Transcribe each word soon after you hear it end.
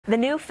The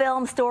new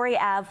film Story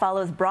Ave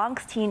follows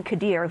Bronx teen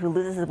Kadir, who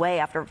loses his way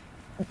after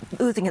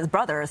losing his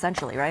brother,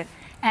 essentially, right?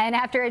 And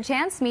after a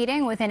chance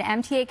meeting with an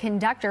MTA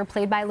conductor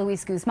played by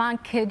Luis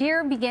Guzmán,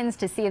 Kadir begins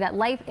to see that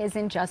life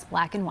isn't just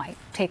black and white.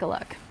 Take a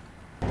look.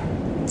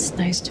 It's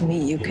nice to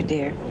meet you,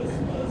 Kadir.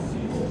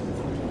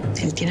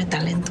 Él tiene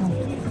talento.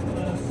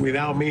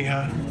 Without me,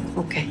 huh?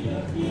 Okay.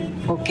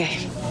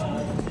 Okay.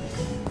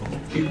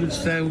 Cuban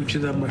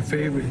sandwiches are my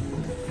favorite.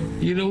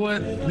 You know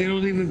what? They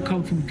don't even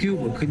come from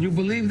Cuba. Can you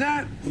believe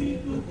that?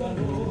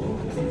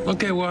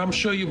 Okay, well, I'm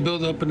sure you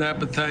build up an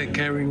appetite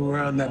carrying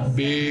around that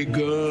big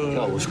gun.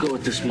 Yo, let's go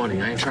with this money.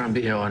 I ain't trying to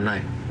be here all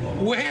night.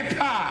 We're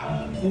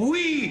hip-hop.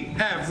 We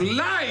have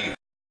life.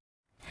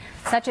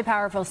 Such a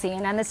powerful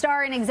scene. And the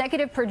star and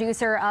executive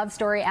producer of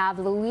Story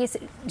Ave, Luis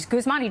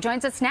Guzmán, he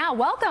joins us now.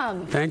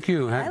 Welcome. Thank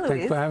you.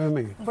 Thanks for having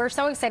me. We're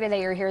so excited that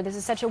you're here. This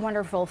is such a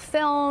wonderful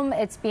film.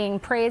 It's being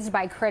praised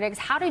by critics.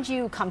 How did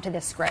you come to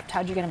this script?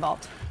 How did you get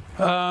involved?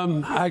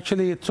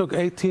 Actually, it took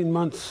 18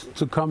 months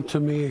to come to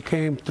me. It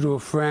came through a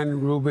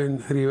friend,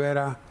 Ruben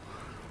Rivera,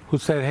 who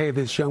said, hey,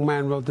 this young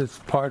man wrote this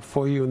part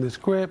for you in the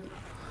script.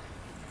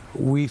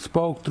 We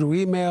spoke through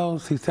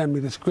emails. He sent me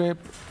the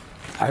script.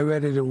 I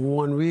read it in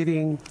one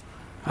reading.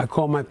 I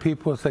called my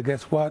people and said,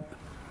 guess what?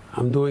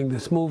 I'm doing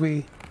this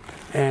movie.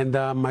 And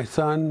my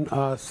son,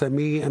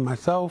 Sami, and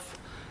myself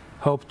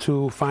helped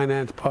to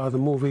finance part of the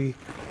movie.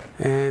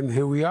 And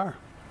here we are.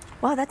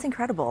 Wow, that's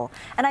incredible.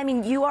 And I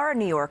mean, you are a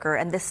New Yorker,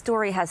 and this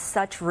story has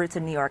such roots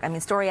in New York. I mean,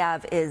 Story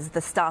Ave is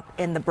the stop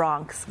in the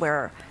Bronx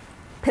where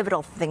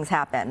pivotal things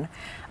happen.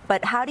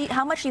 But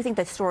how much do you think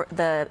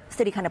the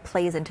city kind of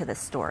plays into this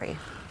story?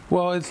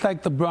 Well, it's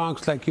like the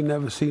Bronx, like you've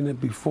never seen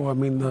it before. I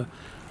mean,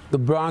 the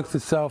Bronx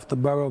itself, the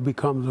borough,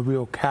 becomes a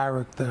real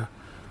character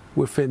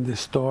within this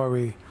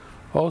story.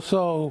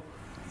 Also,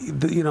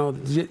 you know,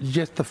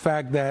 just the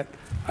fact that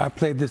I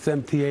played this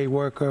MTA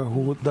worker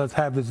who does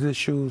have his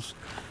issues,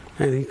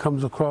 and he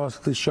comes across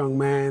this young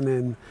man,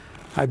 and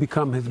I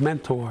become his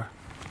mentor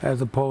as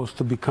opposed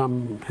to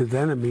become his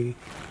enemy.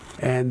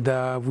 And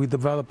we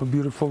develop a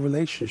beautiful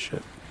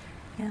relationship.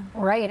 Yeah.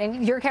 Right,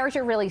 and your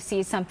character really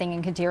sees something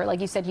in Kadir. Like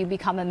you said, you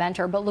become a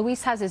mentor, but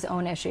Luis has his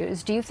own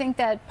issues. Do you think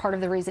that part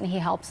of the reason he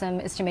helps him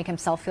is to make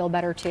himself feel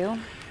better too?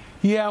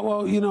 Yeah,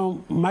 well, you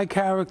know, my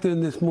character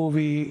in this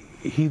movie,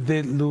 he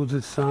did lose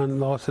his son,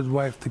 lost his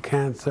wife to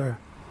cancer,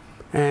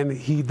 and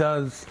he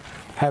does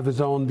have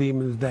his own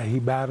demons that he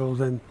battles,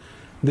 and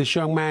this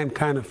young man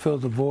kind of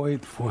fills a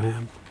void for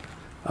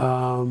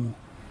him.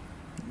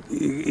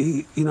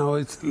 You know,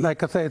 it's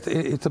like I said,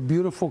 it's a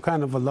beautiful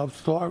kind of a love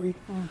story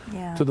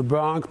to the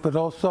Bronx, but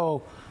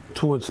also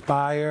to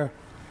inspire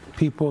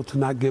people to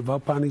not give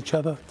up on each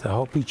other, to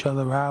help each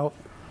other out,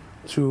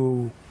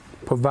 to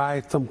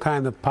provide some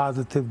kind of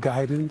positive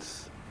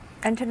guidance.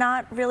 And to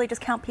not really just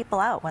count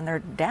people out when they're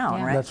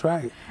down, right? That's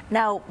right.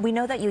 Now, we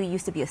know that you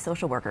used to be a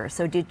social worker,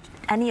 so did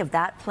any of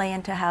that play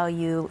into how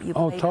you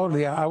Oh,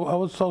 totally. I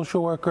was a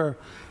social worker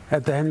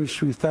at the Henry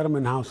Street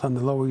Settlement House on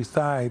the Lower East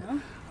Side.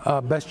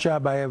 Best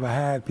job I ever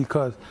had,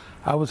 because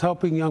I was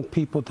helping young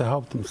people to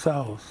help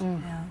themselves.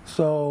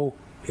 So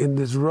in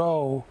this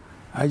role,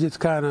 I just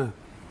kind of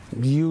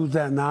use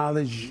that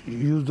knowledge,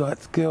 use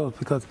that skills,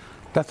 because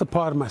that's a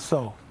part of my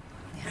soul.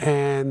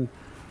 And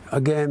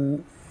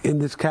again, in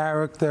this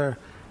character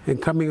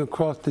and coming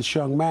across this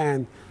young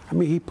man, I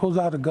mean, he pulls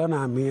out a gun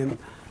on me, and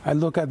I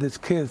look at this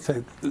kid and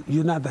say,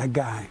 you're not that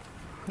guy.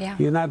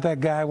 You're not that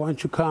guy. Why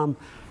don't you come,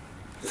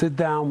 sit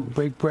down,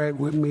 break bread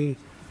with me?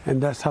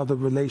 And that's how the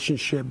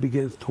relationship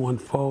begins to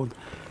unfold.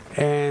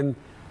 And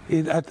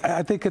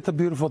I think it's a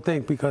beautiful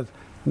thing, because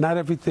not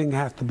everything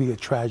has to be a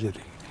tragedy.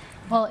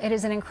 Well, it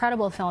is an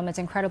incredible film. It's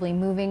incredibly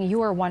moving.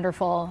 You are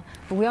wonderful.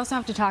 But we also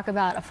have to talk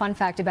about a fun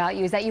fact about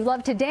you, is that you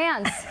love to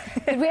dance.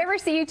 Did we ever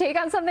see you take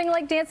on something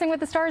like Dancing with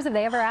the Stars? Have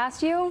they ever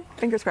asked you?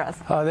 Fingers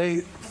crossed.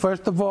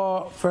 First of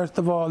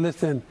all,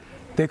 listen,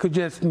 they could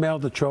just mail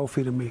the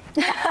trophy to me.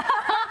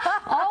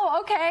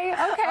 Okay.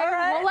 All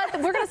right.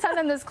 We're going to send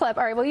them this clip.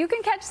 All right, well, you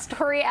can catch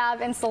Story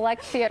Ave in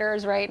select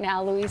theaters right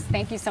now. Luis,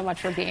 thank you so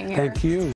much for being here. Thank you.